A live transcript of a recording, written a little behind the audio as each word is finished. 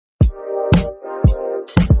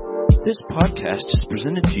This podcast is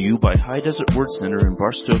presented to you by High Desert Word Center in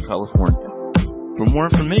Barstow, California. For more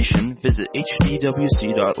information, visit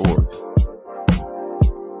hdwc.org.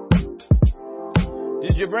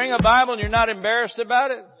 Did you bring a Bible and you're not embarrassed about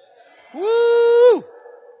it? Woo!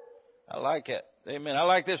 I like it. Amen. I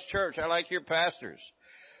like this church. I like your pastors.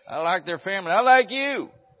 I like their family. I like you.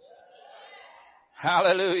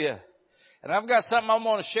 Hallelujah. And I've got something I'm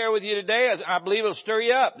going to share with you today. I believe it'll stir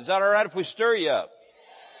you up. Is that all right if we stir you up?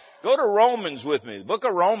 Go to Romans with me. The book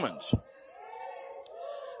of Romans.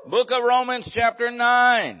 Book of Romans chapter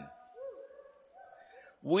 9.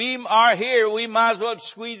 We are here. We might as well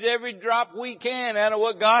squeeze every drop we can out of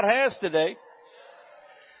what God has today.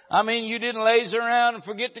 I mean, you didn't laze around and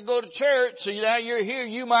forget to go to church. So now you're here.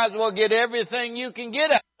 You might as well get everything you can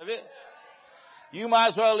get out of it. You might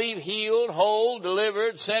as well leave healed, whole,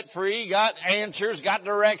 delivered, set free, got answers, got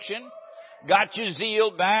direction. Got your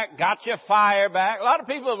zeal back, got your fire back. A lot of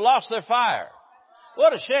people have lost their fire.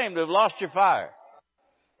 What a shame to have lost your fire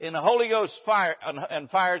in the Holy Ghost fire and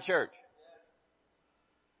fire church.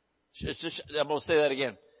 I'm going to say that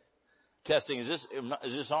again. Testing. Is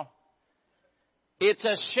this on? It's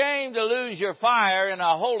a shame to lose your fire in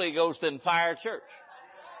a Holy Ghost and fire church.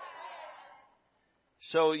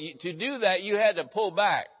 So to do that, you had to pull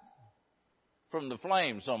back from the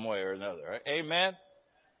flame some way or another. Right? Amen.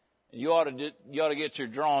 You ought to get your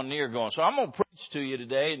drawing near going. So I'm going to preach to you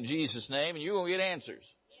today in Jesus' name, and you're going to get answers.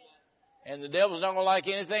 And the devil's not going to like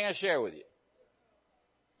anything I share with you.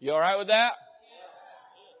 You all right with that?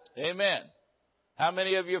 Amen. How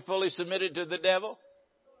many of you are fully submitted to the devil?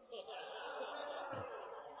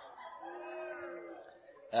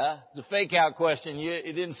 It's a fake out question. You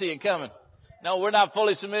didn't see it coming. No, we're not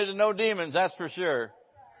fully submitted to no demons, that's for sure.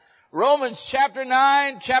 Romans chapter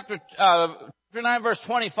 9, chapter 9 verse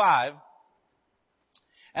 25,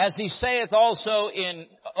 as he saith also in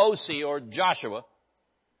Osee or Joshua,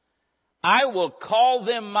 I will call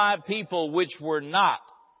them my people which were not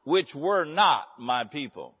my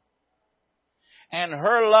people, and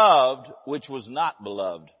her loved which was not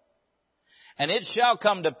beloved. And it shall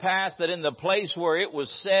come to pass that in the place where it was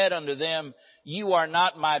said unto them, you are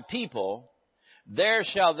not my people, there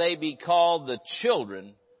shall they be called the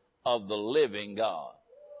children of the living God.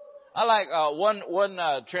 I like one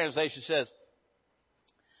translation says,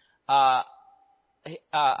 I'll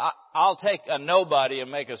take a nobody and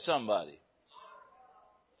make a somebody.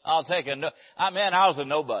 I was a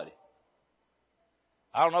nobody.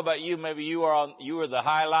 I don't know about you. Maybe you were the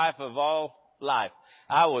high life of all life.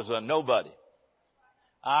 I was a nobody.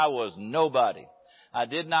 I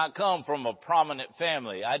did not come from a prominent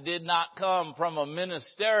family. I did not come from a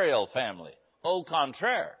ministerial family. Au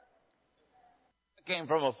contraire. I came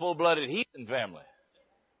from a full-blooded heathen family.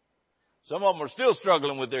 Some of them are still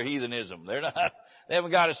struggling with their heathenism. They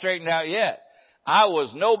haven't got it straightened out yet. I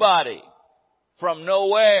was nobody from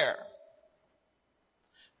nowhere.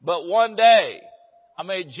 But one day, I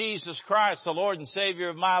made Jesus Christ the Lord and Savior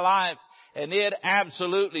of my life, and it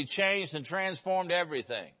absolutely changed and transformed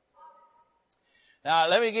everything. Now,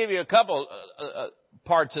 let me give you a couple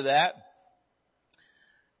parts of that.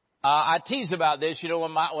 I tease about this. You know,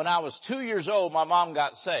 when I was 2 years old, my mom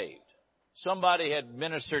got saved. Somebody had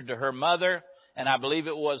ministered to her mother, and I believe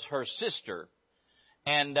it was her sister.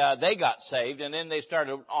 And they got saved, and then they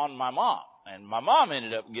started on my mom. And my mom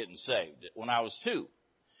ended up getting saved when I was 2.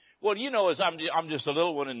 Well, you know, as I'm just a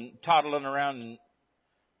little one and toddling around in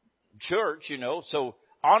church, you know. So,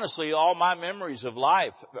 honestly, all my memories of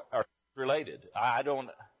life are related.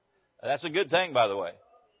 That's a good thing, by the way.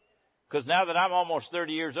 Because now that I'm almost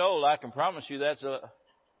 30 years old, I can promise you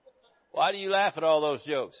why do you laugh at all those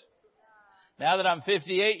jokes? Now that I'm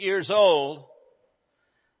 58 years old,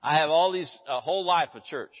 I have a whole life of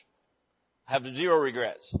church. I have 0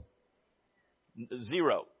 regrets.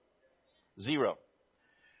 Zero.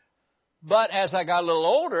 But as I got a little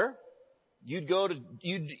older,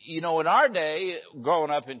 in our day,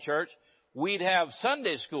 growing up in church, we'd have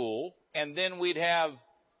Sunday school, and then we'd have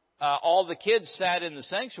all the kids sat in the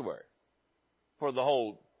sanctuary for the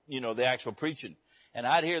whole, the actual preaching. And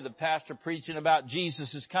I'd hear the pastor preaching about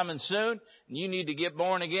Jesus is coming soon, and you need to get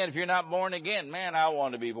born again. If you're not born again, man, I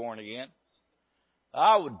want to be born again.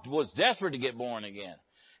 I was desperate to get born again.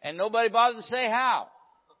 And nobody bothered to say how.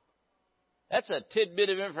 That's a tidbit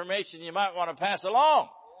of information you might want to pass along.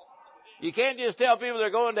 You can't just tell people they're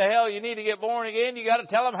going to hell, you need to get born again. You got to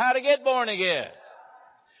tell them how to get born again.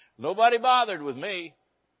 Nobody bothered with me.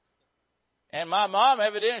 And my mom,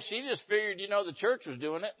 evidently, she just figured, the church was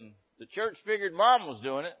doing it. And the church figured mom was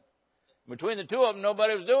doing it. Between the two of them,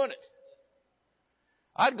 nobody was doing it.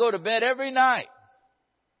 I'd go to bed every night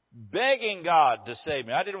begging God to save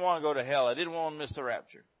me. I didn't want to go to hell. I didn't want to miss the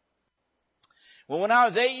rapture. Well, when I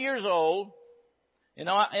was 8 years old, in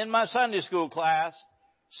my Sunday school class,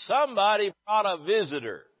 somebody brought a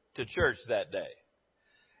visitor to church that day.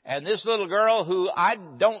 And this little girl who I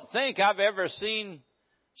don't think I've ever seen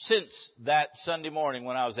since that Sunday morning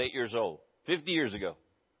when I was 8 years old, 50 years ago.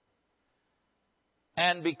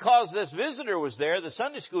 And because this visitor was there, the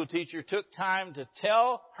Sunday school teacher took time to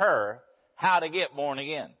tell her how to get born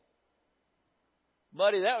again.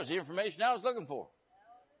 Buddy, that was the information I was looking for.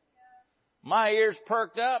 My ears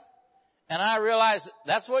perked up, and I realized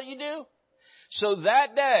that's what you do. So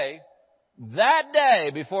that day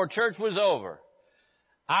before church was over,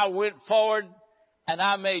 I went forward and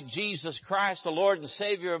I made Jesus Christ the Lord and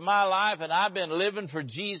Savior of my life, and I've been living for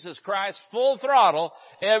Jesus Christ full throttle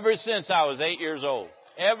ever since I was 8 years old.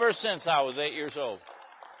 Ever since I was 8 years old.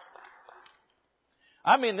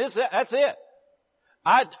 I mean, that's it.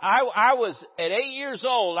 I was, at 8 years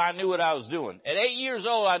old, I knew what I was doing. At 8 years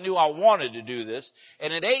old, I knew I wanted to do this.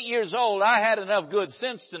 And at 8 years old, I had enough good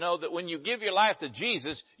sense to know that when you give your life to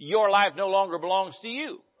Jesus, your life no longer belongs to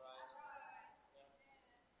you.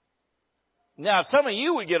 Now, some of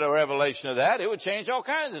you would get a revelation of that. It would change all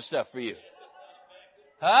kinds of stuff for you.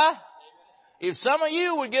 Huh? If some of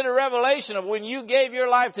you would get a revelation of when you gave your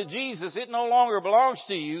life to Jesus, it no longer belongs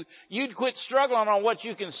to you, you'd quit struggling on what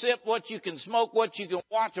you can sip, what you can smoke, what you can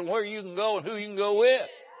watch, and where you can go and who you can go with.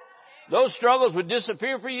 Those struggles would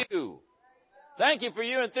disappear for you. Thank you for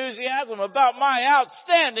your enthusiasm about my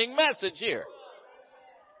outstanding message here.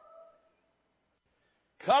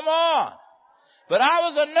 Come on. But I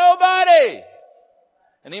was a nobody.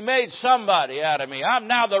 And He made somebody out of me. I'm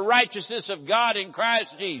now the righteousness of God in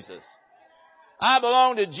Christ Jesus. I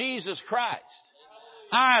belong to Jesus Christ.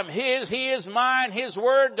 I am His. He is mine. His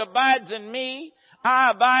word abides in me.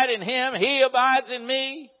 I abide in Him. He abides in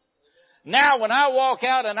me. Now when I walk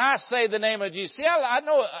out and I say the name of Jesus, I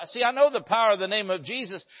know the power of the name of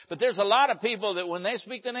Jesus, but there's a lot of people that when they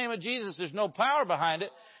speak the name of Jesus, there's no power behind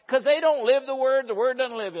it because they don't live the word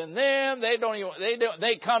doesn't live in them.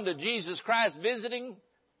 They come to Jesus Christ visiting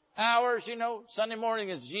hours, Sunday morning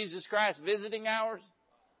is Jesus Christ visiting hours.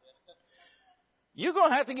 You're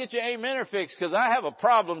going to have to get your amener fixed because I have a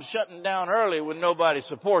problem shutting down early when nobody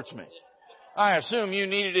supports me. I assume you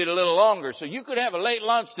needed it a little longer, so you could have a late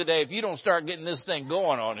lunch today if you don't start getting this thing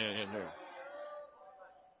going on in there.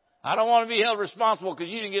 I don't want to be held responsible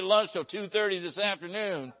because you didn't get lunch till 2:30 this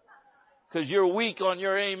afternoon because you're weak on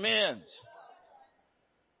your amens.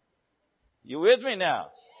 You with me now?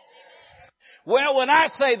 Well, when I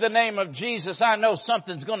say the name of Jesus, I know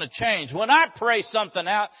something's going to change. When I pray something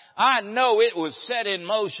out, I know it was set in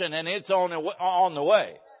motion and it's on the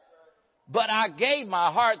way. But I gave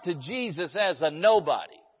my heart to Jesus as a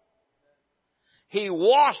nobody. He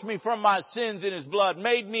washed me from my sins in His blood,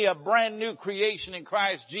 made me a brand new creation in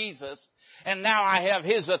Christ Jesus, and now I have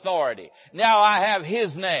His authority. Now I have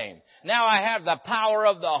His name. Now I have the power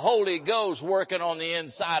of the Holy Ghost working on the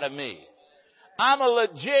inside of me. I'm a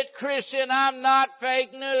legit Christian. I'm not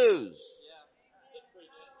fake news.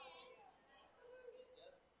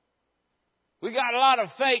 We got a lot of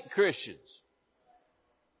fake Christians.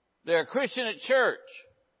 They're a Christian at church.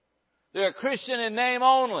 They're a Christian in name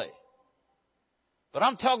only. But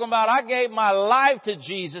I'm talking about I gave my life to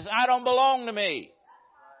Jesus. I don't belong to me.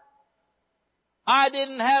 I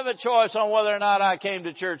didn't have a choice on whether or not I came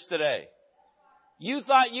to church today. You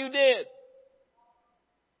thought you did.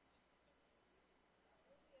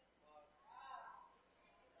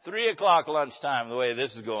 Three o'clock lunchtime, the way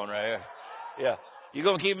this is going right here. Yeah. You're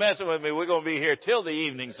going to keep messing with me. We're going to be here till the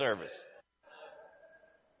evening service.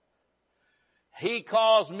 He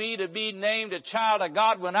caused me to be named a child of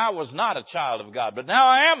God when I was not a child of God. But now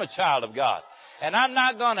I am a child of God. And I'm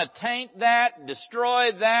not going to taint that, destroy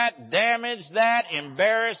that, damage that,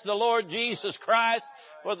 embarrass the Lord Jesus Christ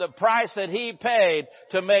for the price that He paid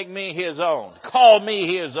to make me His own. Call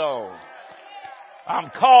me His own. I'm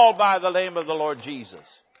called by the name of the Lord Jesus.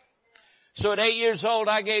 So at 8 years old,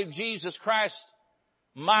 I gave Jesus Christ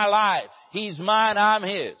my life. He's mine, I'm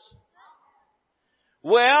His.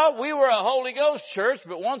 Well, we were a Holy Ghost church,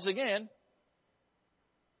 but once again,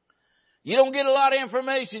 you don't get a lot of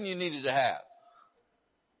information you needed to have.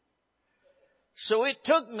 So it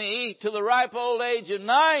took me to the ripe old age of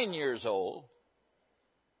 9 years old,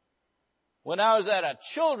 when I was at a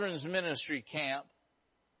children's ministry camp,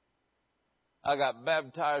 I got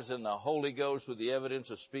baptized in the Holy Ghost with the evidence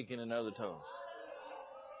of speaking in other tongues.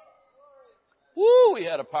 Woo! We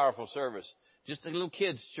had a powerful service. Just a little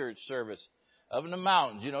kids' church service up in the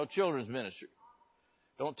mountains, children's ministry.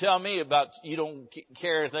 Don't tell me you don't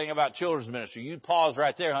care anything about children's ministry. You pause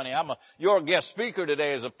right there, honey. Your guest speaker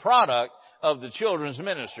today is a product of the children's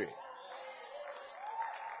ministry.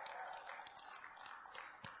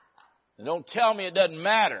 And don't tell me it doesn't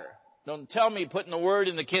matter. Don't tell me putting the word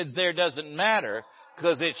in the kids there doesn't matter,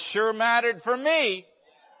 because it sure mattered for me.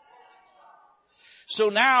 So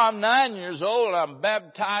now I'm 9 years old and I'm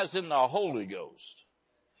baptized in the Holy Ghost.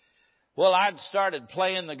 Well, I'd started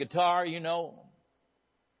playing the guitar,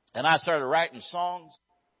 and I started writing songs.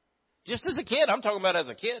 Just as a kid. I'm talking about as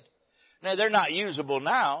a kid. Now, they're not usable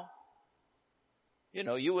now.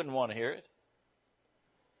 You wouldn't want to hear it.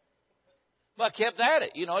 But I kept at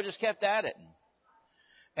it. I just kept at it.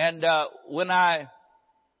 And when I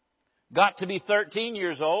got to be 13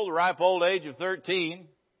 years old, the ripe old age of 13,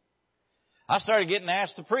 I started getting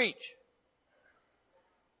asked to preach.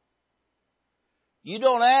 You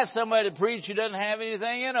don't ask somebody to preach who doesn't have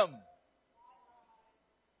anything in them.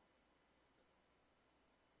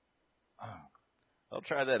 I'll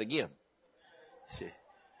try that again.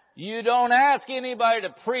 You don't ask anybody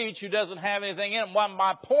to preach who doesn't have anything in them. Well,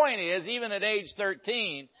 my point is, even at age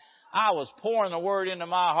 13, I was pouring the word into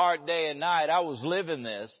my heart day and night. I was living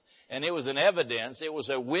this, and it was an evidence. It was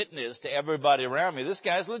a witness to everybody around me. This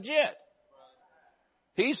guy's legit.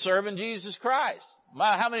 He's serving Jesus Christ.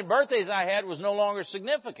 How many birthdays I had was no longer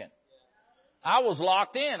significant. I was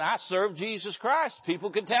locked in. I served Jesus Christ.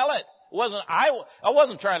 People could tell it. I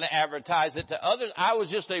wasn't trying to advertise it to others. I was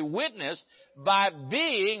just a witness by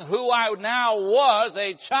being who I now was,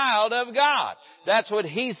 a child of God. That's what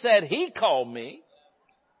He said He called me.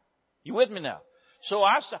 You with me now? So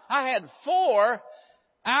I had 4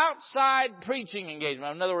 outside preaching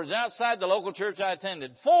engagements. In other words, outside the local church I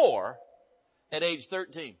attended. 4 at age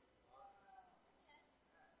 13.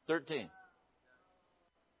 13.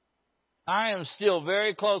 I am still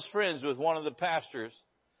very close friends with one of the pastors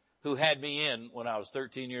who had me in when I was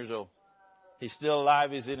 13 years old. He's still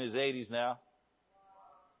alive. He's in his 80s now.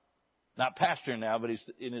 Not pastoring now, but he's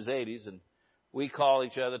in his 80s. And we call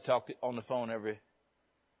each other, talk on the phone every,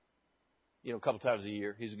 a couple times a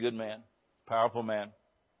year. He's a good man, powerful man.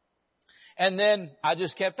 And then I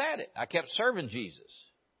just kept at it. I kept serving Jesus.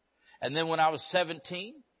 And then when I was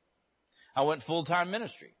 17, I went full-time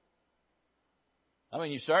ministry.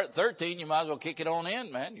 You start at 13, you might as well kick it on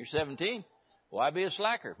in, man. You're 17. Why be a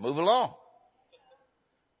slacker? Move along.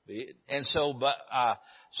 And so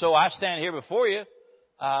I stand here before you,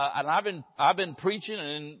 and I've been preaching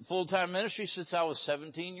in full-time ministry since I was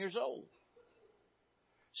 17 years old.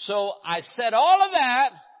 So I said all of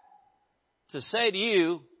that to say to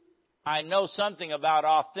you, I know something about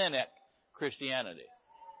authentic Christianity.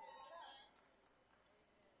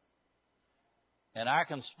 And I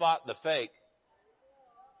can spot the fake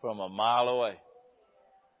from a mile away.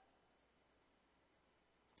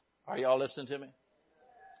 Are y'all listening to me?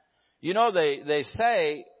 They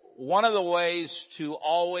say one of the ways to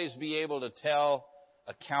always be able to tell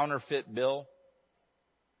a counterfeit bill,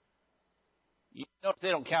 if they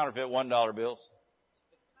don't counterfeit $1 bills,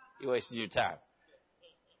 you're wasting your time.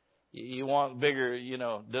 You want bigger,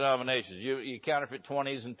 denominations. You counterfeit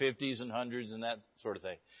 20s and 50s and 100s and that sort of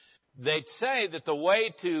thing. They say that the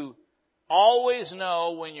way to always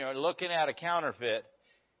know when you're looking at a counterfeit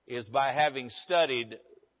is by having studied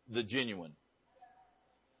the genuine.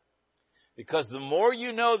 Because the more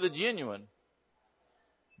you know the genuine,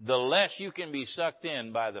 the less you can be sucked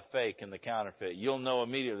in by the fake and the counterfeit. You'll know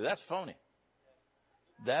immediately, that's phony.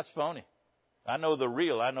 That's phony. I know the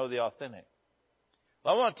real. I know the authentic.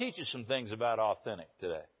 Well, I want to teach you some things about authentic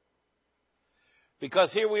today.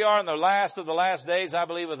 Because here we are in the last of the last days. I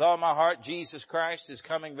believe with all my heart Jesus Christ is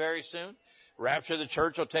coming very soon. Rapture of the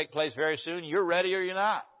church will take place very soon. You're ready or you're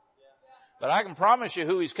not. But I can promise you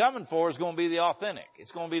who He's coming for is going to be the authentic.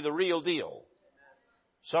 It's going to be the real deal.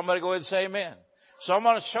 Somebody go ahead and say amen. So I'm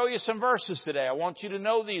going to show you some verses today. I want you to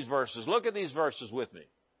know these verses. Look at these verses with me.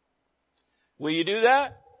 Will you do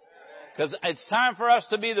that? Because it's time for us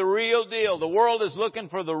to be the real deal. The world is looking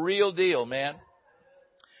for the real deal, man.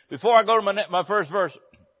 Before I go to my first verse,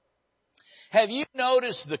 have you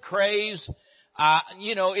noticed the craze? I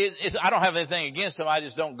don't have anything against them. I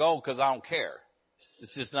just don't go because I don't care.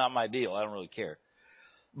 It's just not my deal. I don't really care.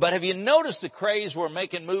 But have you noticed the craze where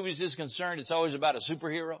making movies is concerned? It's always about a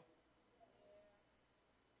superhero.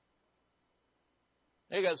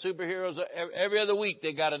 They got superheroes every other week.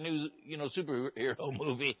 They got a new, superhero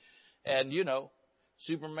movie. And,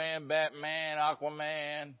 Superman, Batman,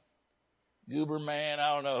 Aquaman, Gooberman,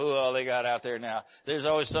 I don't know who all they got out there now. There's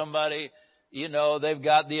always somebody, they've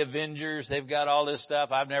got the Avengers. They've got all this stuff.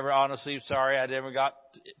 I never got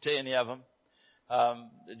to any of them.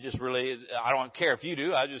 Just really, I don't care if you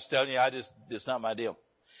do. I just tell you, it's not my deal.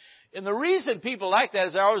 And the reason people like that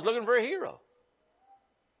is they're always looking for a hero.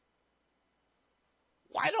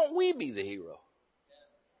 Why don't we be the hero?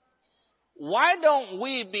 Why don't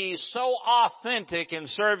we be so authentic in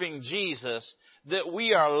serving Jesus that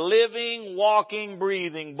we are living, walking,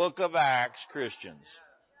 breathing Book of Acts Christians?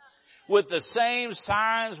 With the same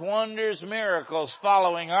signs, wonders, miracles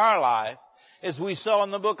following our life as we saw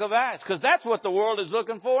in the Book of Acts. Because that's what the world is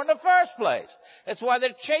looking for in the first place. That's why they're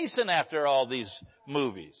chasing after all these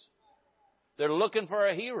movies. They're looking for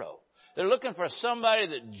a hero. They're looking for somebody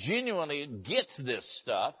that genuinely gets this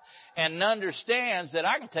stuff and understands that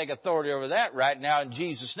I can take authority over that right now in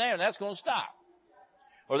Jesus' name, and that's going to stop.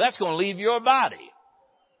 Or that's going to leave your body.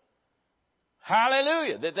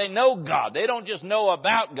 Hallelujah. That they know God. They don't just know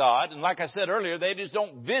about God. And like I said earlier, they just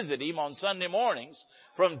don't visit Him on Sunday mornings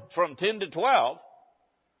from 10 to 12.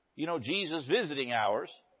 You know, Jesus visiting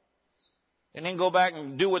hours. And then go back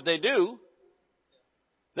and do what they do.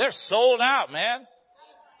 They're sold out, man.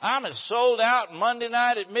 I'm as sold out Monday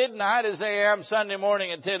night at midnight as I am Sunday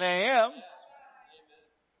morning at 10 a.m.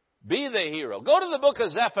 Be the hero. Go to the book of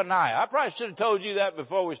Zephaniah. I probably should have told you that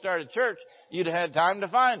before we started church. You'd have had time to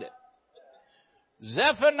find it.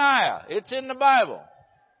 Zephaniah. It's in the Bible.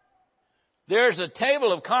 There's a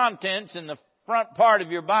table of contents in the front part of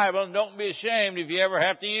your Bible, and don't be ashamed if you ever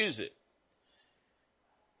have to use it.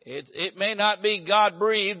 It may not be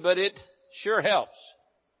God-breathed, but it sure helps.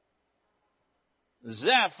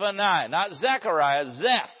 Zephaniah, not Zechariah,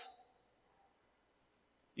 Zeph.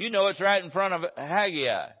 You know it's right in front of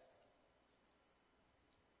Haggai.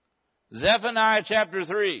 Zephaniah chapter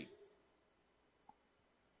 3.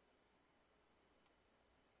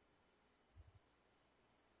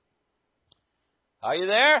 Are you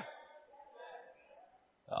there?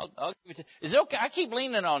 I'll give it is it okay? I keep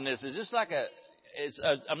leaning on this. Is this like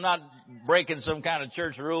I'm not breaking some kind of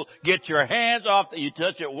church rule. Get your hands off. You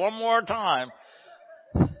touch it one more time.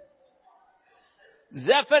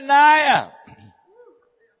 Zephaniah.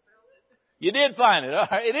 You did find it. All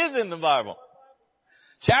right. It is in the Bible.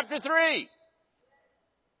 Chapter 3.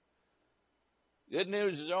 Good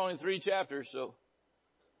news, there's only 3 chapters, so.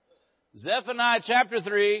 Zephaniah chapter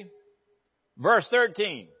 3, verse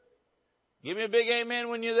 13. Give me a big amen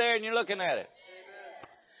when you're there and you're looking at it.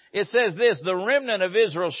 It says this, the remnant of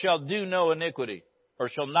Israel shall do no iniquity, or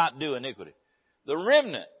shall not do iniquity. The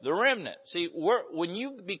remnant. See, when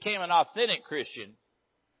you became an authentic Christian,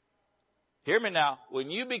 hear me now, when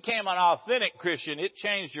you became an authentic Christian, it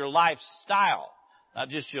changed your lifestyle, not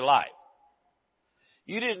just your life.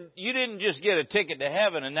 You didn't just get a ticket to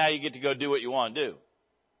heaven and now you get to go do what you want to do.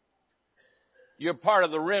 You're part of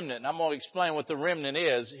the remnant, and I'm going to explain what the remnant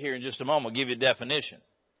is here in just a moment. I'll give you a definition.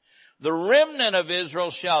 The remnant of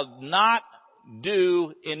Israel shall not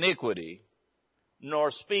do iniquity, nor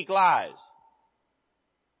speak lies.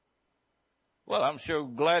 Well, I'm sure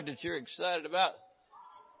glad that you're excited about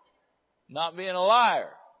not being a liar.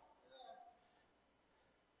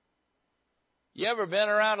 You ever been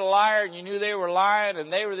around a liar and you knew they were lying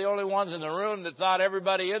and they were the only ones in the room that thought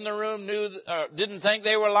everybody in the room didn't think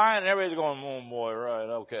they were lying, and everybody's going, oh boy, right,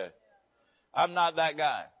 okay. I'm not that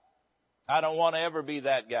guy. I don't want to ever be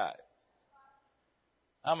that guy.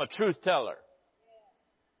 I'm a truth teller.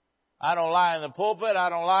 I don't lie in the pulpit. I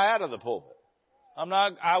don't lie out of the pulpit.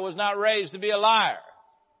 I was not raised to be a liar.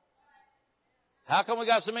 How come we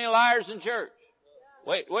got so many liars in church?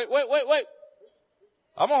 Wait.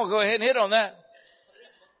 I'm going to go ahead and hit on that.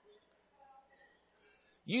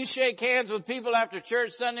 You shake hands with people after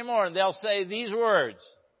church Sunday morning, they'll say these words.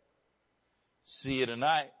 See you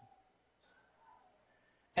tonight.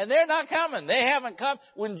 And they're not coming. They haven't come.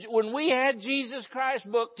 When we had Jesus Christ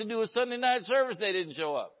booked to do a Sunday night service, they didn't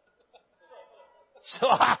show up. So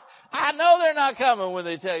I know they're not coming when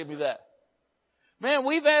they tell me that. Man,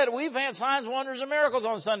 we've had signs, wonders, and miracles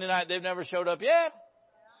on Sunday night. They've never showed up yet.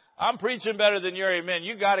 I'm preaching better than your amen.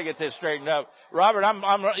 You got to get this straightened up. Robert,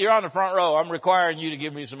 you're on the front row. I'm requiring you to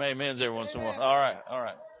give me some amens every once in a while. All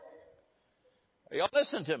right. Y'all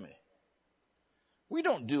listen to me. We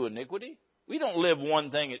don't do iniquity. We don't live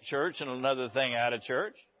one thing at church and another thing out of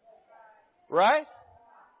church. Right?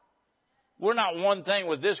 We're not one thing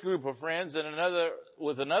with this group of friends and another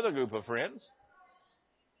with another group of friends.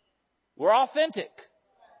 We're authentic.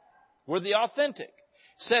 We're the authentic.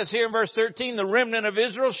 It says here in verse 13, the remnant of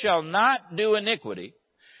Israel shall not do iniquity,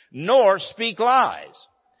 nor speak lies.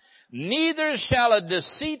 Neither shall a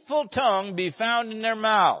deceitful tongue be found in their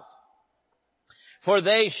mouth. For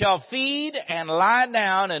they shall feed and lie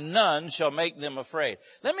down, and none shall make them afraid.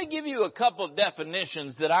 Let me give you a couple of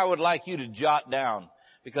definitions that I would like you to jot down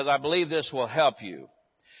because I believe this will help you.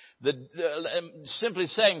 Simply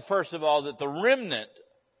saying, first of all, that the remnant,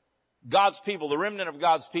 God's people, the remnant of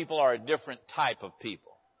God's people are a different type of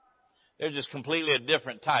people. They're just completely a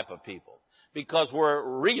different type of people because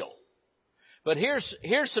we're real. But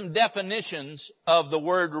here's some definitions of the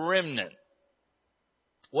word remnant.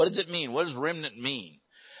 What does it mean? What does remnant mean?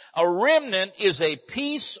 A remnant is a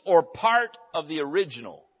piece or part of the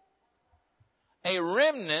original. A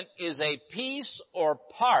remnant is a piece or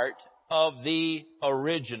part of the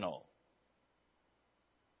original.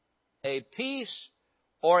 A piece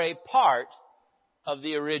or a part of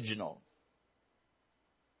the original.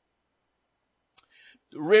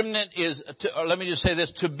 Remnant is, let me just say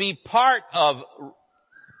this, to be part of,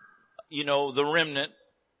 the remnant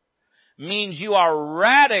means you are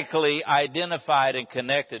radically identified and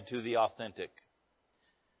connected to the authentic.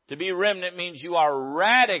 To be remnant means you are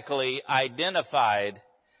radically identified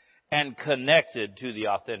and connected to the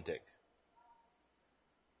authentic.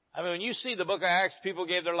 I mean, when you see the book of Acts, people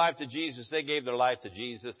gave their life to Jesus. They gave their life to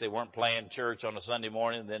Jesus. They weren't playing church on a Sunday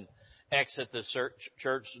morning and then exit the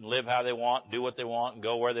church and live how they want, do what they want, and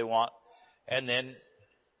go where they want, and then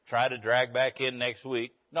try to drag back in next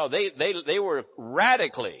week. No, they were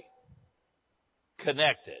radically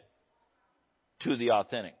connected to the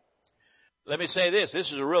authentic. Let me say this.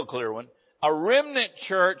 This is a real clear one. A remnant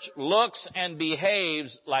church looks and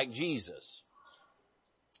behaves like Jesus.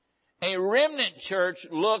 A remnant church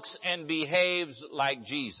looks and behaves like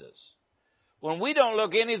Jesus. When we don't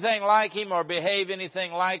look anything like Him or behave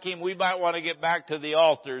anything like Him, we might want to get back to the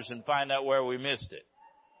altars and find out where we missed it.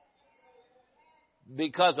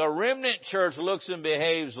 Because a remnant church looks and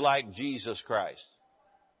behaves like Jesus Christ.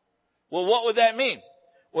 Well, what would that mean?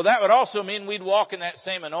 Well, that would also mean we'd walk in that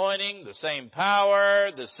same anointing, the same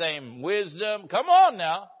power, the same wisdom. Come on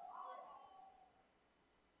now.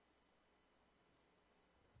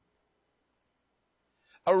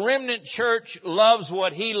 A remnant church loves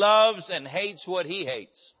what he loves and hates what he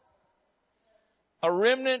hates. A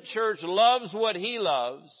remnant church loves what he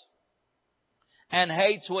loves and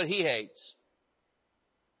hates what he hates.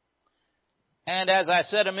 And as I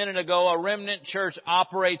said a minute ago, a remnant church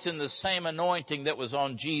operates in the same anointing that was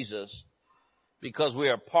on Jesus because we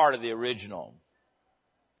are part of the original.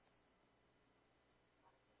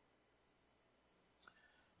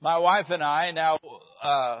 My wife and I now,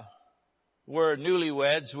 we're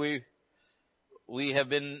newlyweds. We have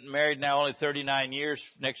been married now only 39 years.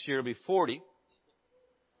 Next year will be 40.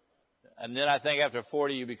 And then I think after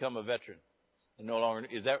 40 you become a veteran. And no longer,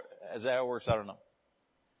 is that how it works? I don't know.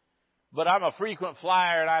 But I'm a frequent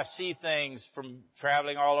flyer and I see things from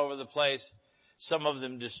traveling all over the place. Some of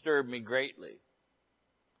them disturb me greatly.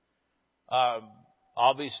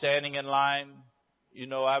 I'll be standing in line.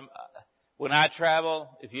 When I travel,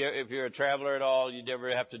 if you're a traveler at all, you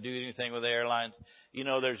never have to do anything with the airlines.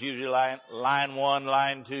 There's usually line 1,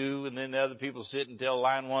 line 2, and then the other people sit until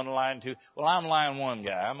line 1 and line 2. Well, I'm line 1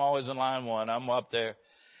 guy. I'm always in line 1. I'm up there.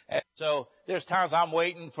 And so there's times I'm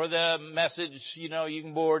waiting for the message, you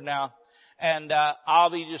can board now. And I'll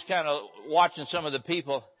be just kind of watching some of the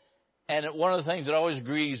people. And one of the things that always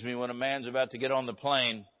grieves me when a man's about to get on the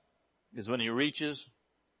plane is when he reaches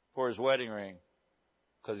for his wedding ring.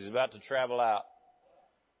 Because he's about to travel out.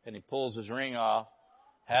 And he pulls his ring off.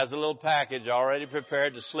 Has a little package already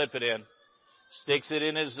prepared to slip it in. Sticks it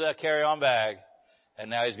in his carry-on bag. And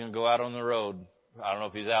now he's going to go out on the road. I don't know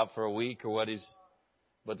if he's out for a week or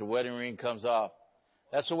but the wedding ring comes off.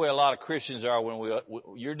 That's the way a lot of Christians are when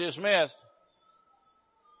you're dismissed.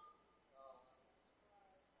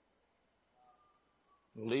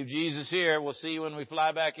 We'll leave Jesus here. We'll see you when we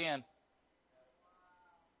fly back in.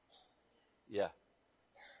 Yeah.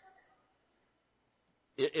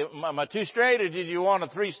 Am I too straight, or did you want a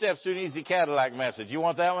 3 steps to an easy Cadillac message? You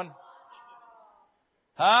want that one?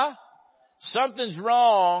 Huh? Something's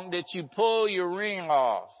wrong that you pull your ring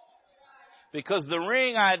off. Because the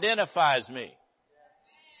ring identifies me.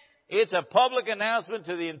 It's a public announcement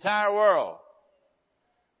to the entire world.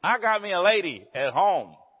 I got me a lady at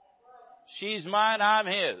home. She's mine,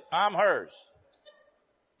 I'm hers.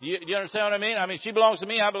 Do you understand what I mean? I mean, she belongs to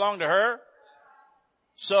me, I belong to her.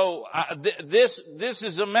 So this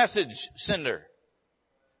is a message sender.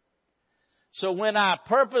 So when I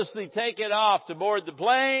purposely take it off to board the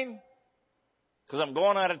plane, because I'm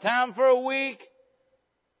going out of town for a week,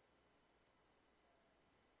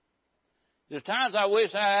 there's times I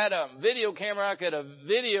wish I had a video camera. I could have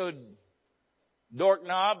videoed Dork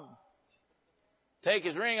Knob, take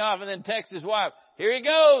his ring off, and then text his wife. Here he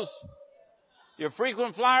goes. Your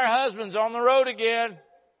frequent flyer husband's on the road again.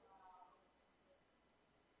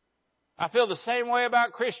 I feel the same way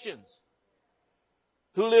about Christians.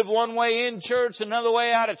 who live one way in church, another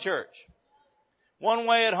way out of church. One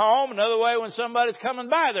way at home, another way when somebody's coming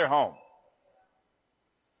by their home.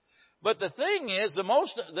 But the thing is,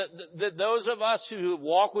 those of us who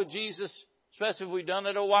walk with Jesus, especially if we've done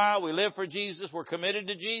it a while, we live for Jesus, we're committed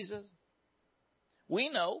to Jesus, we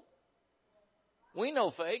know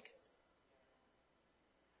fake.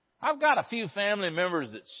 I've got a few family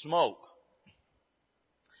members that smoke.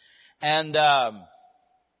 And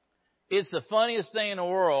it's the funniest thing in the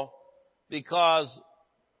world, because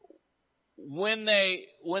when they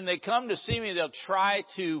come to see me, they'll try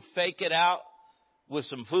to fake it out with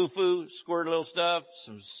some foo-foo, squirt a little stuff,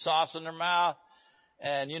 some sauce in their mouth,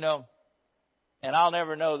 and and I'll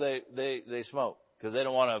never know they smoke, because they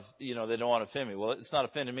don't want to offend me. Well, it's not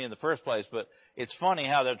offending me in the first place, but it's funny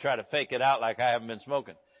how they'll try to fake it out like I haven't been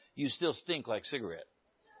smoking. You still stink like cigarette.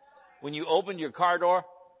 When you open your car door,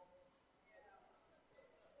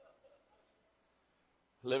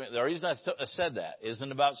 the reason I said that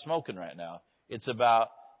isn't about smoking right now. It's about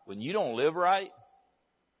when you don't live right,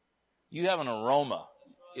 you have an aroma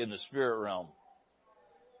in the spirit realm.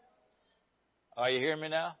 Are you hearing me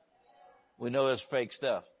now? We know there's fake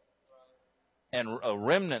stuff. And a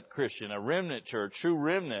remnant Christian, a remnant church, true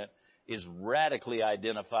remnant, is radically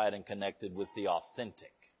identified and connected with the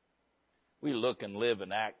authentic. We look and live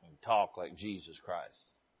and act and talk like Jesus Christ.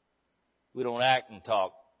 We don't act and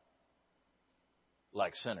talk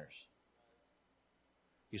like sinners.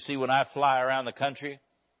 You see, when I fly around the country,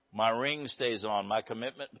 my ring stays on. My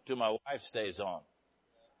commitment to my wife stays on.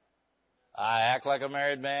 I act like a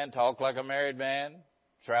married man, talk like a married man,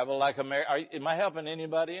 travel like a married... Am I helping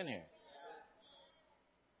anybody in here?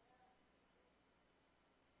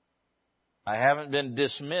 I haven't been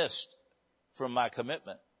dismissed from my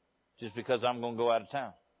commitment just because I'm going to go out of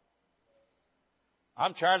town.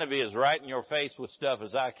 I'm trying to be as right in your face with stuff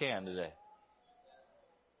as I can today.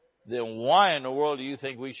 Then why in the world do you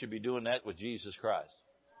think we should be doing that with Jesus Christ?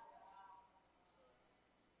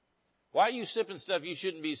 Why are you sipping stuff you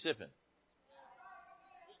shouldn't be sipping?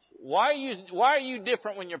 Why are you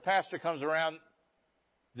different when your pastor comes around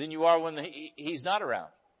than you are when he's not around?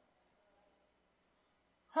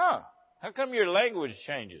 How come your language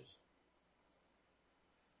changes?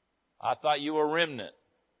 I thought you were remnant.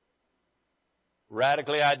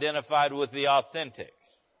 Radically identified with the authentic.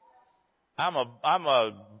 I'm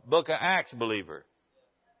a Book of Acts believer.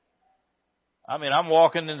 I mean, I'm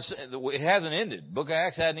walking in, it hasn't ended. Book of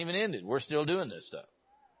Acts hasn't even ended. We're still doing this stuff.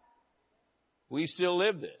 We still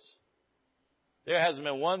live this. There hasn't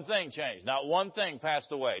been one thing changed. Not one thing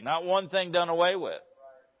passed away. Not one thing done away with.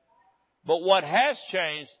 But what has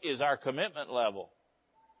changed is our commitment level.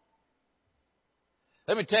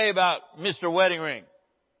 Let me tell you about Mr. Wedding Ring.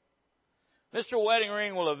 Mr. Wedding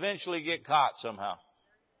Ring will eventually get caught somehow.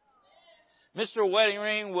 Mr. Wedding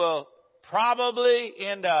Ring will probably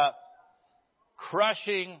end up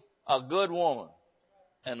crushing a good woman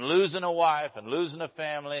and losing a wife and losing a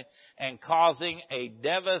family and causing a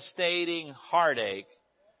devastating heartache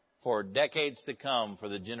for decades to come for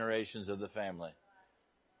the generations of the family.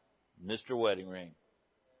 Mr. Wedding Ring.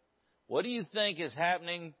 What do you think is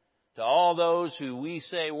happening to all those who we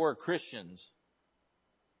say we're Christians,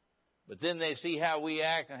 but then they see how we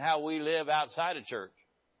act and how we live outside of church?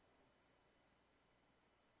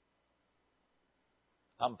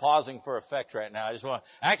 I'm pausing for effect right now.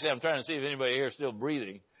 I'm trying to see if anybody here is still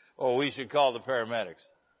breathing, or we should call the paramedics.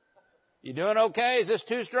 You doing okay? Is this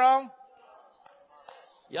too strong?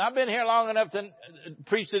 Yeah, I've been here long enough to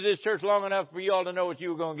preach to this church long enough for you all to know what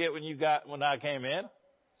you were going to get when I came in.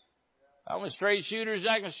 I'm a straight shooter,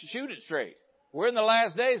 I can shoot it straight. We're in the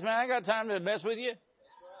last days, man. I ain't got time to mess with you.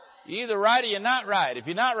 You're either right or you're not right. If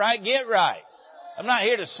you're not right, get right. I'm not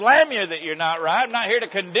here to slam you that you're not right. I'm not here to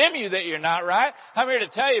condemn you that you're not right. I'm here to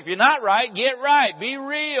tell you, if you're not right, get right. Be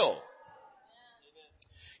real.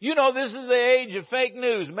 You know, this is the age of fake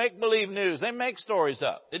news, make-believe news. They make stories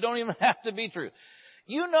up. They don't even have to be true.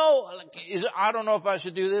 You know, I don't know if I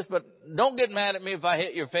should do this, but don't get mad at me if I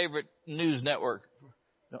hit your favorite news network.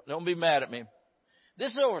 Don't be mad at me.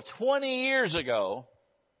 This is over 20 years ago.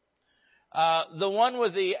 The one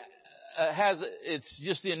with it's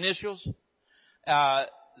just the initials.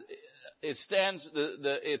 It's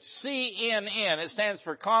CNN. It stands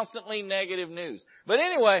for constantly negative news. But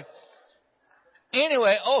anyway,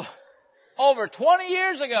 over 20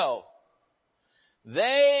 years ago,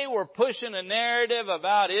 they were pushing a narrative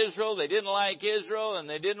about Israel. They didn't like Israel, and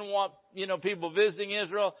they didn't want, people visiting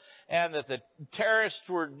Israel, and that the terrorists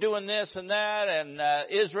were doing this and that, and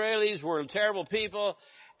Israelis were terrible people.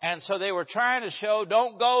 And so they were trying to show,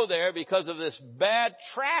 don't go there because of this bad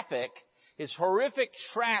traffic It's horrific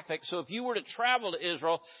traffic. So if you were to travel to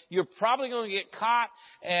Israel, you're probably going to get caught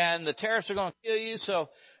and the terrorists are going to kill you. So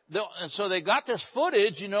they got this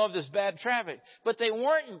footage, of this bad traffic. But they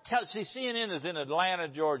weren't, see, CNN is in Atlanta,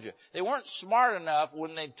 Georgia. They weren't smart enough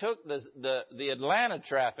when they took the Atlanta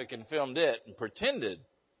traffic and filmed it and pretended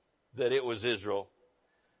that it was Israel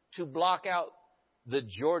to block out the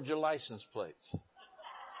Georgia license plates.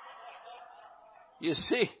 You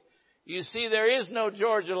see, there is no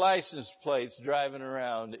Georgia license plates driving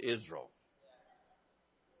around Israel.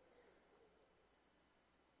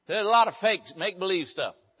 There's a lot of fakes, make-believe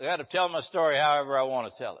stuff. I got to tell my story however I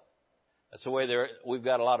want to tell it. That's the way we've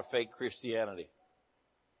got a lot of fake Christianity.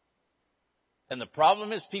 And the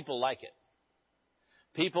problem is people like it.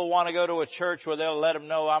 People want to go to a church where they'll let them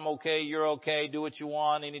know, I'm okay, you're okay, do what you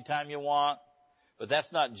want, anytime you want. But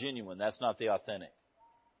that's not genuine. That's not the authentic.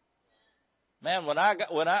 Man, when I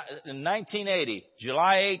in 1980,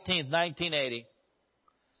 July 18th, 1980,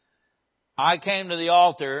 I came to the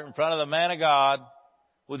altar in front of the man of God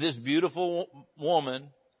with this beautiful woman,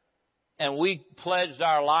 and we pledged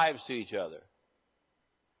our lives to each other.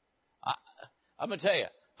 I'm going to tell you,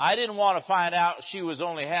 I didn't want to find out she was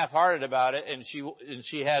only half-hearted about it, and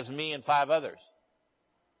she has me and 5 others.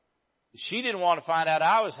 She didn't want to find out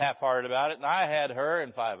I was half-hearted about it, and I had her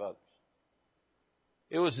and 5 others.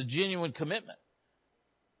 It was a genuine commitment.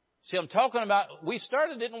 See, I'm talking about, we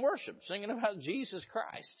started it in worship, singing about Jesus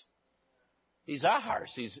Christ. He's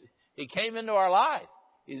ours. He came into our life.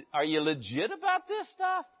 Are you legit about this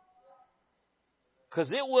stuff?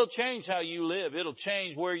 Because it will change how you live. It'll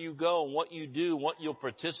change where you go and what you do and what you'll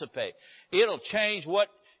participate. It'll change what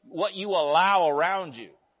you allow around you.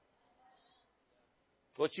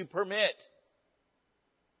 What you permit.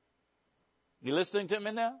 You listening to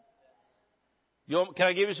me now? Can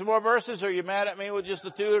I give you some more verses, or are you mad at me with just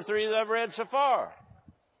the 2 or 3 that I've read so far?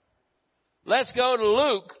 Let's go to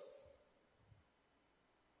Luke.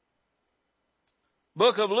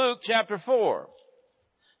 Book of Luke, chapter 4.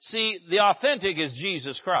 See, the authentic is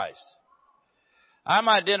Jesus Christ. I'm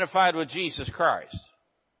identified with Jesus Christ.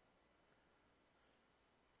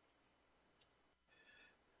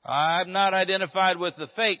 I'm not identified with the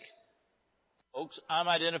fake, folks. I'm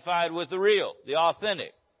identified with the real, the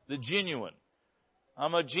authentic, the genuine.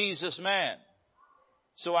 I'm a Jesus man.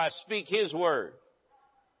 So I speak His word.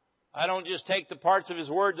 I don't just take the parts of His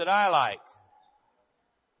word that I like.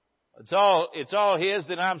 It's all His,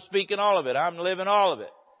 then I'm speaking all of it. I'm living all of it.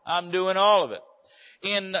 I'm doing all of it.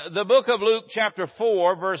 In the book of Luke, chapter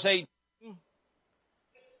 4, verse 18,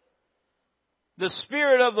 the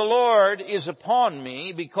Spirit of the Lord is upon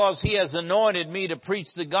me because He has anointed me to preach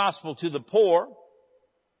the gospel to the poor.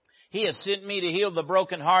 He has sent me to heal the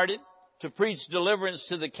brokenhearted, to preach deliverance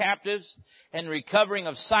to the captives, and recovering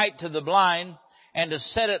of sight to the blind, and to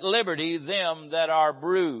set at liberty them that are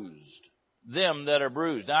bruised. Them that are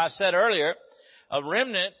bruised. Now I said earlier, a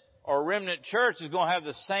remnant or remnant church is going to have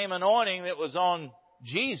the same anointing that was on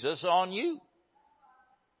Jesus on you.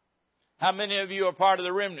 How many of you are part of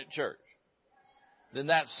the remnant church? Then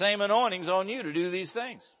that same anointing is on you to do these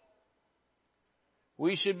things.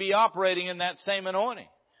 We should be operating in that same anointing.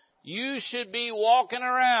 You should be walking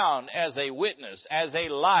around as a witness, as a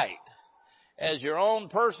light, as your own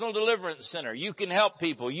personal deliverance center. You can help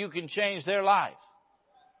people. You can change their life.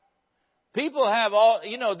 People have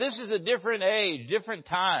this is a different age, different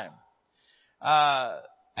time.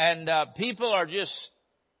 And people are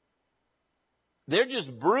they're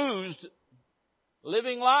just bruised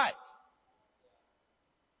living life.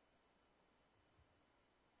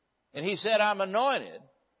 And He said, I'm anointed.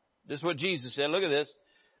 This is what Jesus said. Look at this.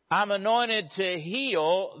 I'm anointed to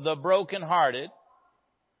heal the brokenhearted.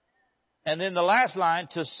 And then the last line,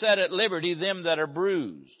 to set at liberty them that are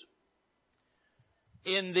bruised.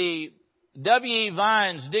 In the W.E.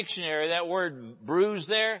 Vines dictionary, that word bruised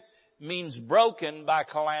there means broken by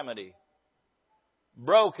calamity.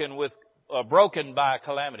 Broken by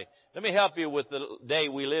calamity. Let me help you with the day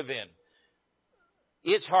we live in.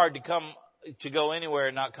 It's hard to go anywhere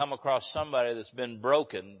and not come across somebody that's been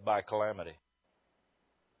broken by calamity.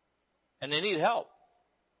 And they need help.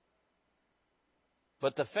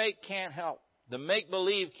 But the fake can't help. The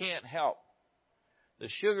make-believe can't help. The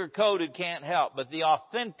sugar-coated can't help. But the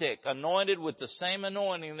authentic, anointed with the same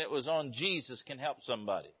anointing that was on Jesus, can help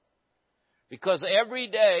somebody. Because every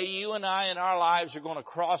day, you and I in our lives are going to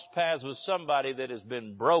cross paths with somebody that has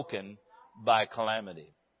been broken by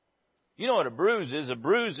calamity. You know what a bruise is? A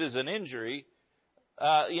bruise is an injury,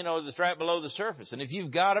 that's right below the surface. And if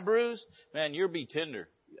you've got a bruise, man, you'll be tender.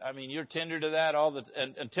 I mean, you're tender to that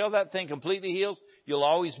and until that thing completely heals, you'll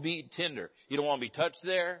always be tender. You don't want to be touched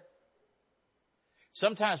there.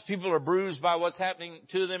 Sometimes people are bruised by what's happening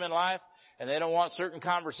to them in life, and they don't want certain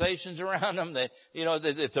conversations around them.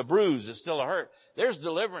 It's a bruise. It's still a hurt. There's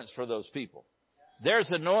deliverance for those people. There's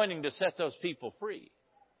anointing to set those people free.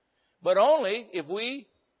 But only if we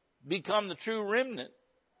become the true remnant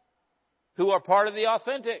who are part of the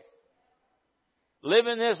authentic.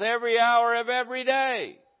 Living this every hour of every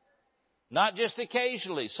day. Not just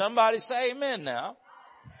occasionally. Somebody say amen now.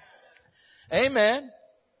 Amen.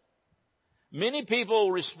 Many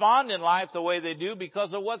people respond in life the way they do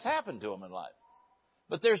because of what's happened to them in life.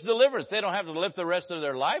 But there's deliverance. They don't have to live the rest of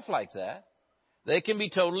their life like that. They can be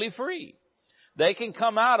totally free. They can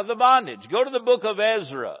come out of the bondage. Go to the book of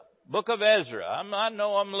Ezra. Book of Ezra. I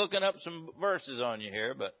know I'm looking up some verses on you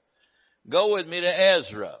here, but go with me to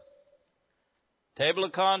Ezra. Table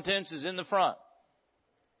of contents is in the front.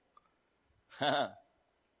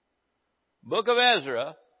 Book of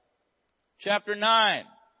Ezra, chapter 9.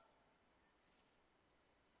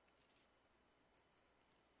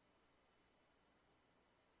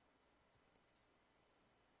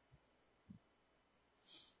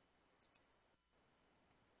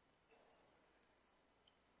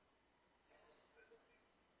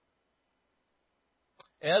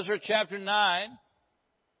 Ezra chapter 9.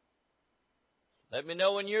 Let me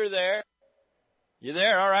know when you're there. You're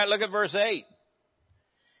there? All right, look at verse 8.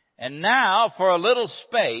 And now, for a little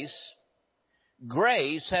space,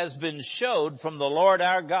 grace has been showed from the Lord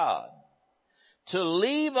our God to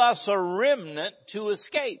leave us a remnant to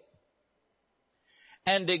escape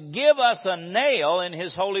and to give us a nail in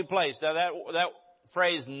His holy place. Now that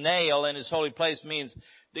phrase nail in His holy place means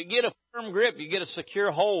to get a firm grip, you get a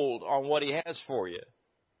secure hold on what He has for you.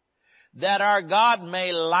 That our God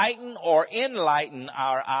may lighten or enlighten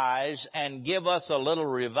our eyes and give us a little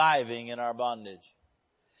reviving in our bondage.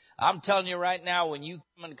 I'm telling you right now, when you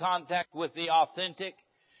come in contact with the authentic,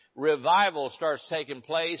 revival starts taking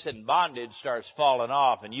place and bondage starts falling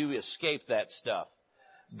off and you escape that stuff.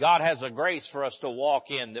 God has a grace for us to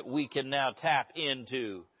walk in that we can now tap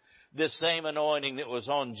into this same anointing that was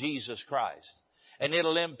on Jesus Christ. And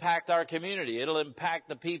it'll impact our community. It'll impact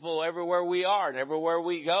the people everywhere we are and everywhere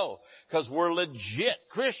we go. Because we're legit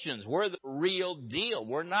Christians. We're the real deal.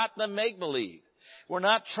 We're not the make-believe. We're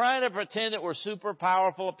not trying to pretend that we're super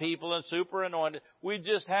powerful people and super anointed. We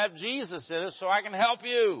just have Jesus in us so I can help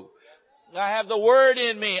you. I have the Word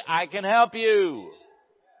in me. I can help you.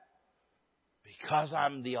 Because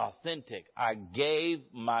I'm the authentic. I gave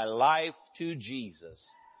my life to Jesus.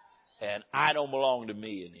 And I don't belong to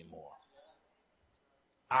me anymore.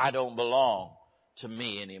 I don't belong to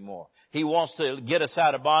me anymore. He wants to get us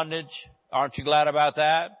out of bondage. Aren't you glad about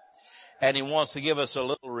that? And He wants to give us a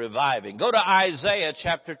little reviving. Go to Isaiah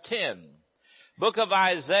chapter 10. Book of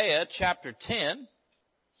Isaiah chapter 10.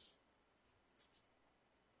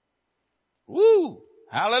 Woo!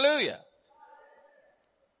 Hallelujah.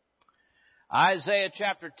 Isaiah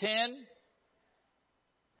chapter 10.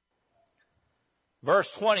 Verse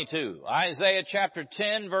 22. Isaiah chapter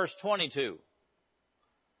 10 verse 22.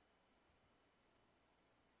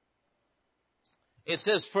 It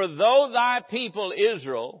says, for though thy people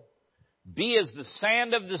Israel be as the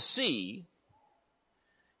sand of the sea,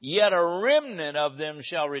 yet a remnant of them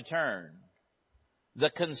shall return.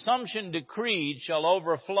 The consumption decreed shall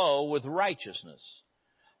overflow with righteousness.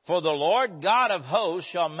 For the Lord God of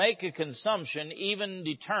hosts shall make a consumption even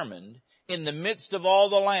determined in the midst of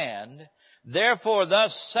all the land. Therefore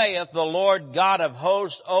thus saith the Lord God of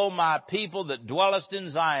hosts, O my people that dwellest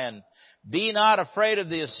in Zion, be not afraid of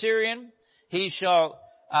the Assyrian. He shall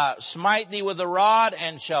smite thee with a rod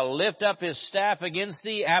and shall lift up his staff against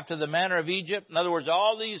thee after the manner of Egypt. In other words,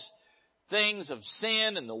 all these things of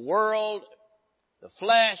sin and the world, the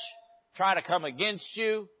flesh, try to come against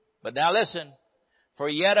you. But now listen, for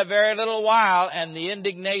yet a very little while and the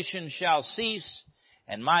indignation shall cease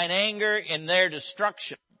and mine anger in their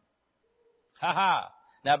destruction. Ha ha.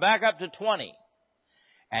 Now back up to 20.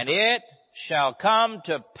 And it shall come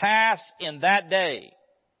to pass in that day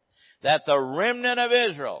that the remnant of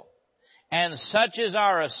Israel, and such as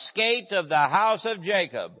are escaped of the house of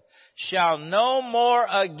Jacob, shall no more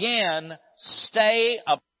again stay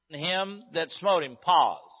upon him that smote him.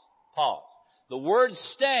 Pause. The word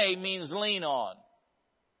stay means lean on.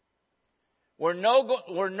 We're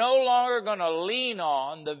no longer going to lean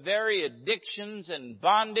on the very addictions and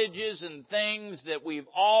bondages and things that we've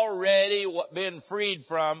already been freed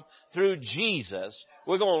from through Jesus.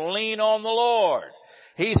 We're going to lean on the Lord.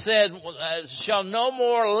 He said, shall no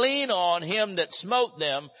more lean on him that smote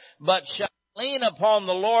them, but shall lean upon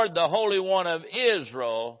the Lord, the Holy One of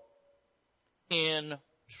Israel, in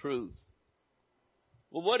truth.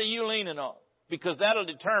 Well, what are you leaning on? Because that'll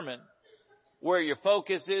determine where your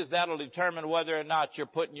focus is, that'll determine whether or not you're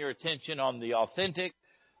putting your attention on the authentic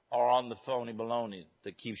or on the phony baloney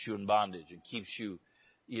that keeps you in bondage and keeps you,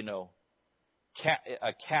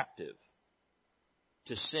 a captive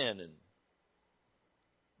to sin and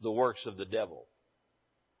the works of the devil.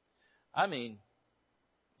 I mean,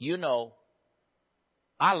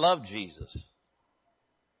 I love Jesus.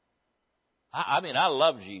 I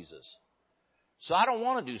love Jesus. So I don't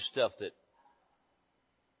want to do stuff that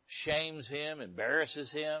shames him,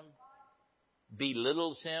 embarrasses him,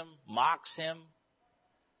 belittles him, mocks him.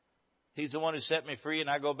 He's the one who set me free, and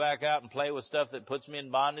I go back out and play with stuff that puts me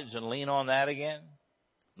in bondage and lean on that again.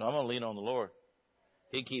 No, I'm going to lean on the Lord.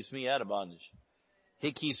 He keeps me out of bondage.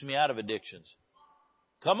 He keeps me out of addictions.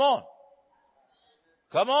 Come on.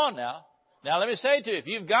 Come on now. Now let me say to you, if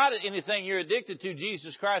you've got anything you're addicted to,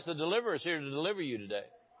 Jesus Christ the deliverer is here to deliver you today.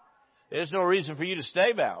 There's no reason for you to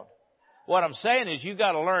stay bound. What I'm saying is you've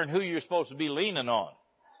got to learn who you're supposed to be leaning on.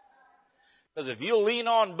 Because if you'll lean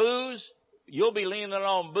on booze, you'll be leaning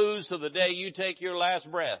on booze till the day you take your last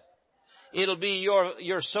breath. It'll be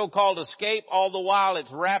your so-called escape, all the while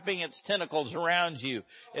it's wrapping its tentacles around you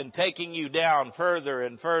and taking you down further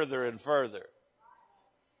and further and further.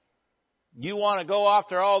 You want to go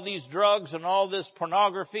after all these drugs and all this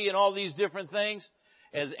pornography and all these different things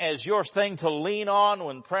as your thing to lean on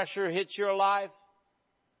when pressure hits your life?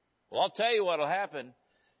 Well, I'll tell you what'll happen.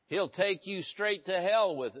 He'll take you straight to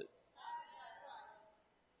hell with it.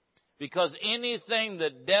 Because anything the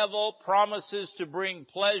devil promises to bring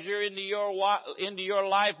pleasure into your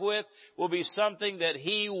life with will be something that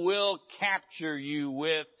he will capture you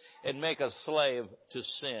with and make a slave to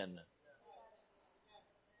sin.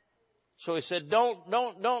 So he said,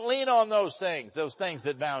 don't lean on those things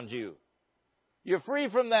that bound you. You're free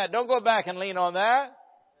from that. Don't go back and lean on that.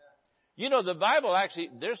 The Bible actually,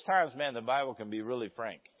 there's times, man, the Bible can be really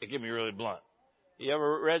frank. It can be really blunt. You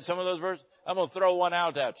ever read some of those verses? I'm going to throw one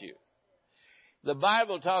out at you. The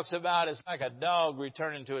Bible talks about it's like a dog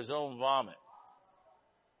returning to his own vomit.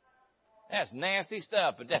 That's nasty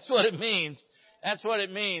stuff, but that's what it means. That's what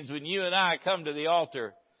it means when you and I come to the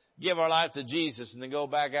altar, give our life to Jesus, and then go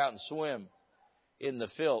back out and swim in the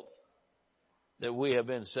filth that we have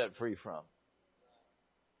been set free from.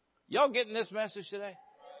 Y'all getting this message today?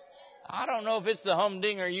 I don't know if it's the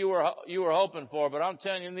humdinger you were hoping for, but I'm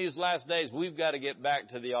telling you, in these last days, we've got to get back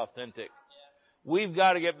to the authentic. We've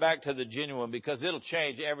got to get back to the genuine, because it'll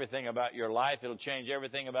change everything about your life. It'll change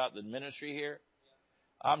everything about the ministry here.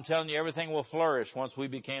 I'm telling you, everything will flourish once we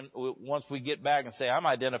get back and say, I'm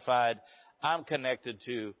identified, I'm connected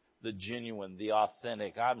to the genuine, the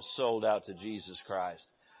authentic. I'm sold out to Jesus Christ.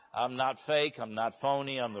 I'm not fake. I'm not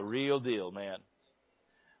phony. I'm the real deal, man.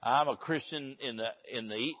 I'm a Christian in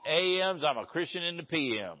the AMs. I'm a Christian in the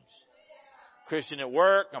PMs. Christian at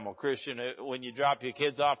work. I'm a Christian when you drop your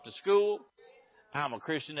kids off to school. I'm a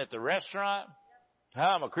Christian at the restaurant.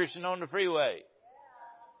 I'm a Christian on the freeway.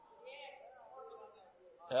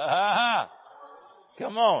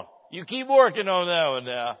 Come on. You keep working on that one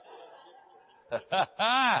now.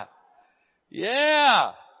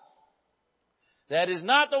 Yeah. That is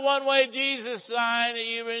not the one-way Jesus sign that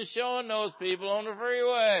you've been showing those people on the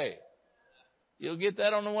freeway. You'll get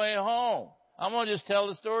that on the way home. I'm going to just tell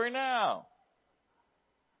the story now.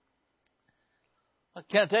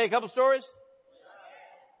 Can I tell you a couple stories?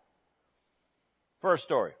 First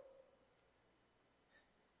story.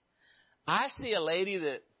 I see a lady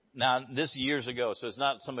that, now this is years ago, so it's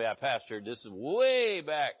not somebody I pastored. This is way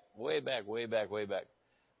back.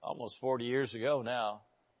 Almost 40 years ago now.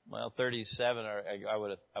 Well, 37, I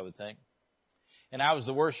would think. And I was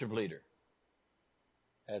the worship leader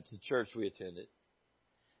at the church we attended.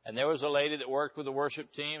 And there was a lady that worked with the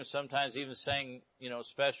worship team, sometimes even sang,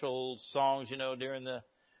 special songs, during the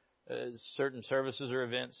certain services or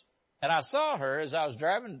events. And I saw her as I was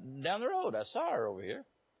driving down the road. I saw her over here.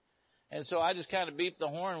 And so I just kind of beeped the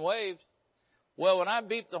horn and waved. Well, when I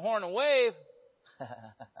beeped the horn and waved,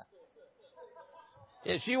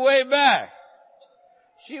 yeah, she waved back.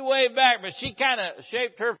 She waved back, but she kind of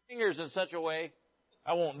shaped her fingers in such a way.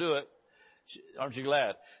 I won't do it. Aren't you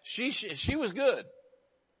glad? She was good.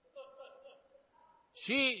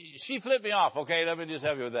 She flipped me off. Okay, let me just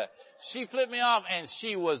help you with that. She flipped me off, and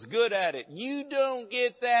she was good at it. You don't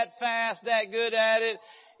get that fast, that good at it.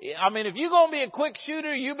 I mean, if you're going to be a quick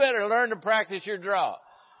shooter, you better learn to practice your draw.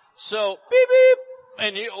 So, beep, beep,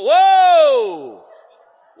 and you, whoa,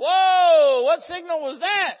 what signal was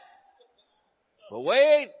that? But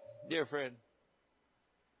wait, dear friend.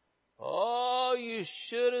 Oh, you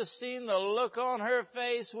should have seen the look on her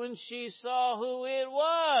face when she saw who it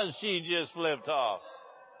was she just flipped off.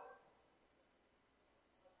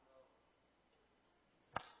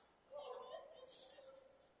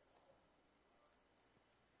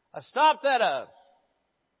 I stopped at a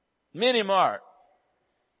mini mart.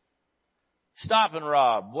 Stop and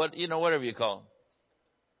rob. Whatever you call them.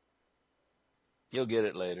 You'll get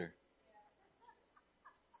it later.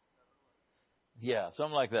 Yeah,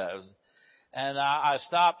 something like that. And I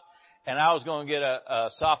stopped, and I was going to get a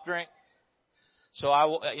soft drink. So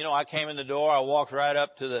I came in the door. I walked right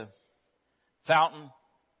up to the fountain,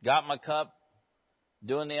 got my cup,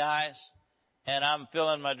 doing the ice, and I'm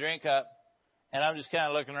filling my drink up. And I'm just kind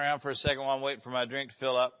of looking around for a second while I'm waiting for my drink to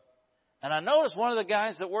fill up. And I noticed one of the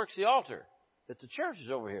guys that works the altar at the church is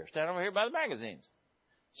over here, standing over here by the magazines.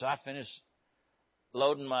 So I finished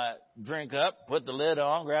loading my drink up, put the lid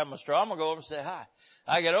on, grab my straw. I'm going to go over and say hi.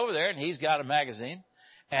 I get over there, and he's got a magazine.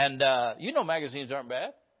 And magazines aren't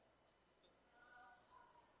bad.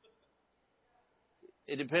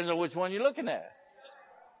 It depends on which one you're looking at.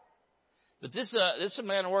 But this is a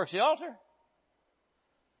man who works the altar.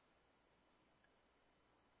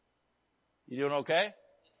 You doing okay?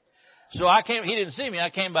 So he didn't see me. I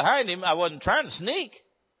came behind him. I wasn't trying to sneak.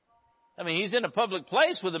 I mean, he's in a public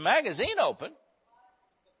place with a magazine open.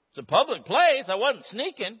 It's a public place. I wasn't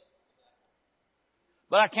sneaking.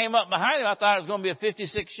 But I came up behind him. I thought it was going to be a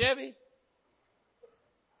 56 Chevy.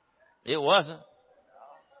 It wasn't.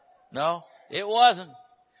 No, it wasn't.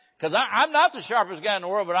 Because I'm not the sharpest guy in the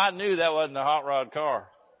world, but I knew that wasn't a hot rod car.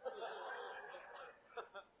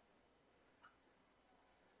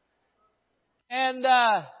 And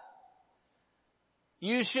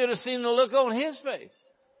you should have seen the look on his face.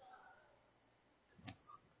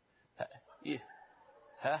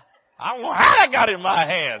 I don't know how that got in my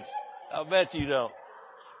hands. I'll bet you don't.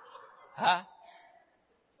 Huh?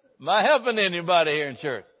 Am I helping anybody here in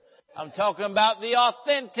church? I'm talking about the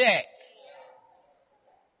authentic.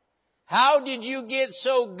 How did you get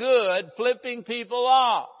so good flipping people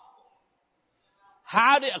off?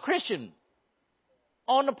 A Christian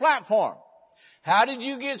on the platform. How did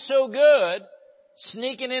you get so good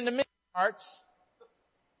sneaking into mini-marts,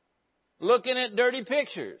 looking at dirty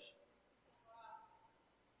pictures?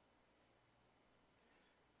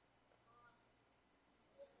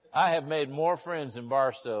 I have made more friends in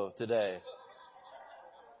Barstow today.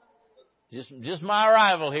 Just my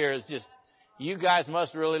arrival here is just, you guys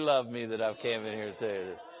must really love me that I've came in here to tell you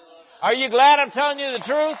this. Are you glad I'm telling you the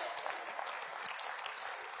truth?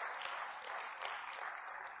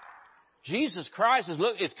 Jesus Christ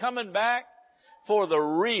is coming back for the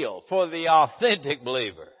real, for the authentic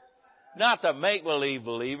believer. Not the make-believe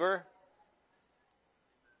believer.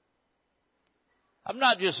 I'm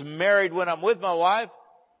not just married when I'm with my wife.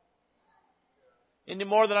 Any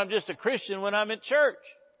more than I'm just a Christian when I'm at church.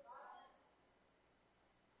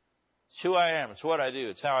 It's who I am. It's what I do.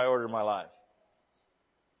 It's how I order my life.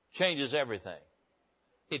 Changes everything.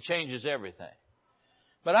 It changes everything.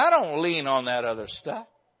 But I don't lean on that other stuff.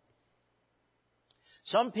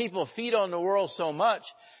 Some people feed on the world so much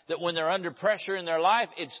that when they're under pressure in their life,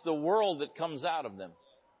 it's the world that comes out of them.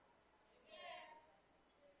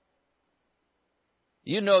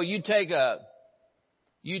 You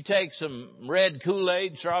take some red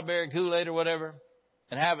Kool-Aid, strawberry Kool-Aid or whatever,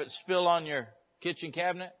 and have it spill on your kitchen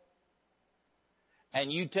cabinet.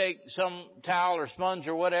 And you take some towel or sponge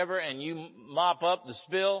or whatever and you mop up the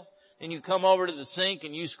spill. And you come over to the sink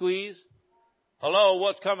and you squeeze. Hello,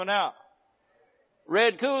 what's coming out?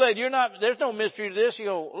 Red Kool-Aid. There's no mystery to this. You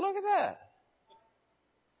go, look at that.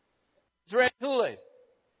 It's red Kool-Aid.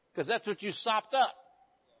 Because that's what you sopped up.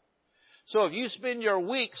 So if you spend your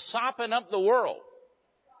week sopping up the world,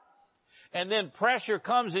 and then pressure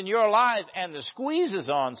comes in your life and the squeeze is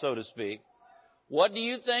on, so to speak, what do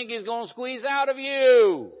you think is going to squeeze out of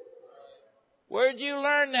you? Where'd you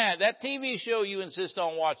learn that? That TV show you insist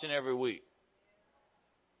on watching every week.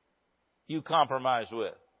 You compromise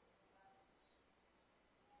with.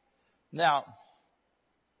 Now,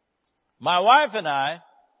 my wife and I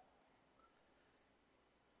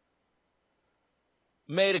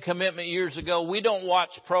made a commitment years ago. We don't watch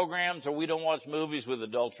programs or we don't watch movies with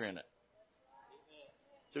adultery in it.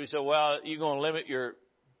 So we said, well, you're going to limit your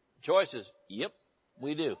choices. Yep,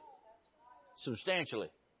 we do. Substantially.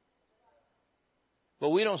 But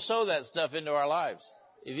we don't sow that stuff into our lives.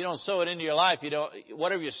 If you don't sow it into your life,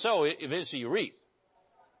 whatever you sow, eventually you reap.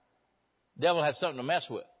 The devil has something to mess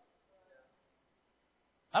with.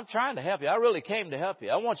 I'm trying to help you. I really came to help you.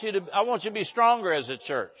 I want you to be stronger as a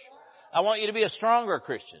church. I want you to be a stronger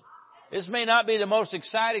Christian. This may not be the most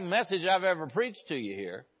exciting message I've ever preached to you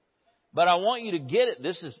here, but I want you to get it.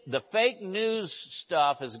 This is the fake news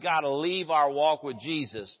stuff has got to leave our walk with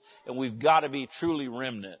Jesus, and we've got to be truly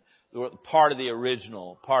remnant, part of the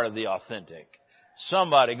original, part of the authentic.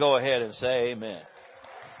 Somebody go ahead and say amen.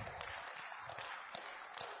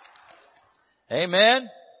 Amen.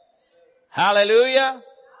 Hallelujah.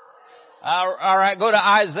 All right, go to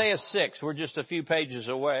Isaiah 6. We're just a few pages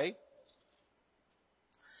away.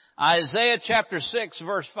 Isaiah chapter 6,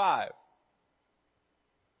 verse 5.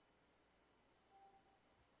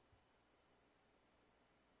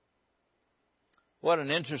 What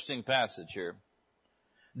an interesting passage here.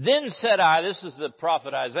 Then said I, this is the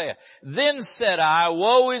prophet Isaiah, then said I,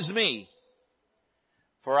 woe is me,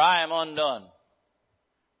 for I am undone.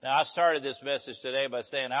 Now, I started this message today by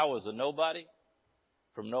saying I was a nobody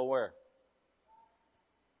from nowhere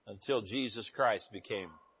until Jesus Christ became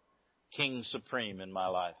King Supreme in my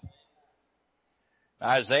life.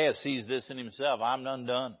 Isaiah sees this in himself. I'm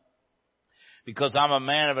undone. Because I'm a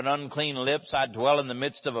man of an unclean lips, I dwell in the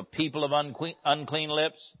midst of a people of unclean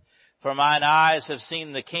lips. For mine eyes have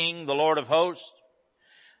seen the King, the Lord of hosts.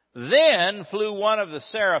 Then flew one of the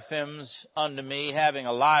seraphims unto me, having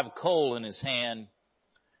a live coal in his hand,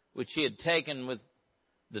 which he had taken with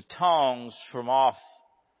the tongs from off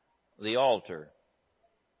the altar.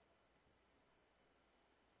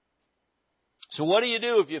 So what do you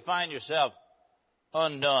do if you find yourself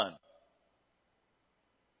undone?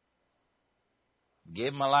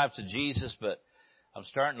 Gave my life to Jesus, but I'm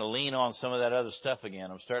starting to lean on some of that other stuff again.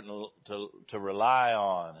 I'm starting to rely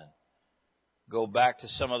on and go back to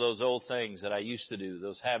some of those old things that I used to do,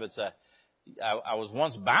 those habits I was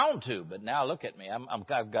once bound to, but now look at me.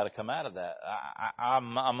 I've got to come out of that.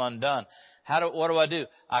 I'm undone. What do I do?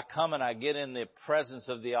 I come and I get in the presence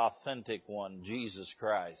of the authentic one, Jesus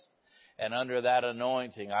Christ. And under that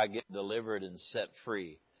anointing, I get delivered and set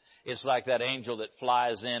free. It's like that angel that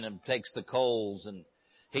flies in and takes the coals. And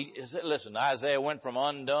listen, Isaiah went from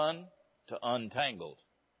undone to untangled.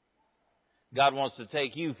 God wants to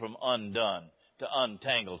take you from undone to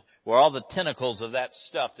untangled, where all the tentacles of that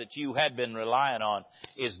stuff that you had been relying on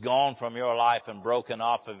is gone from your life and broken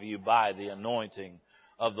off of you by the anointing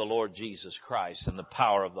of the Lord Jesus Christ and the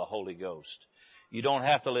power of the Holy Ghost. You don't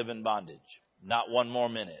have to live in bondage. Not one more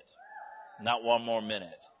minute. Not one more minute.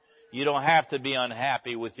 You don't have to be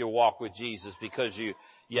unhappy with your walk with Jesus because you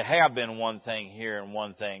have been one thing here and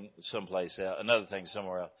one thing someplace else, another thing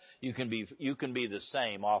somewhere else. You can be the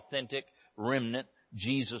same authentic remnant,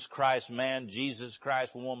 Jesus Christ man, Jesus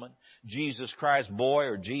Christ woman, Jesus Christ boy,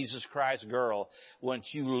 or Jesus Christ girl once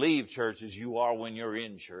you leave church as you are when you're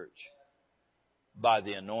in church by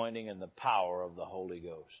the anointing and the power of the Holy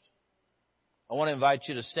Ghost. I want to invite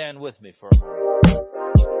you to stand with me for a moment.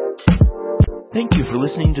 Thank you for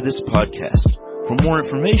listening to this podcast. For more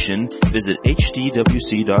information, visit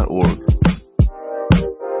hdwc.org.